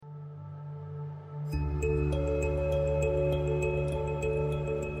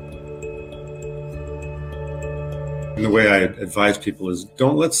And the way I advise people is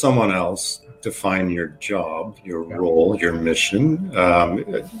don't let someone else define your job, your role, your mission.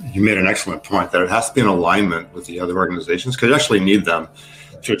 You made an excellent point that it has to be in alignment with the other organizations because you actually need them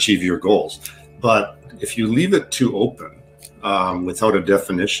to achieve your goals. But if you leave it too open without a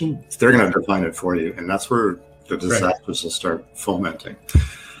definition, they're going to define it for you. And that's where the disasters will start fomenting.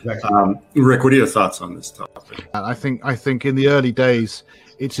 Exactly. Rick, what are your thoughts on this topic? I think in the early days,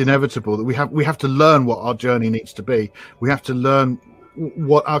 it's inevitable that we have to learn what our journey needs to be. We have to learn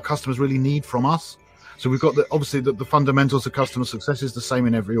what our customers really need from us. So we've got obviously the fundamentals of customer success is the same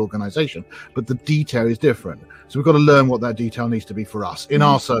in every organization, but the detail is different. So we've got to learn what that detail needs to be for us in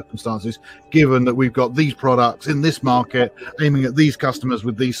our circumstances, given that we've got these products in this market, aiming at these customers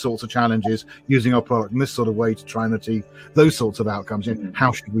with these sorts of challenges, using our product in this sort of way to try and achieve those sorts of outcomes.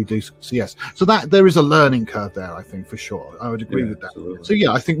 How should we do CS? So that there is a learning curve there, I think, for sure. I would agree with that. Absolutely. So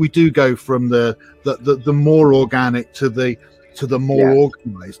yeah, I think we do go from the more organic to the more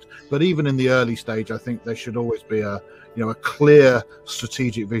organized, but even in the early stage, I think there should always be a clear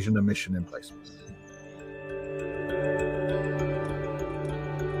strategic vision and mission in place.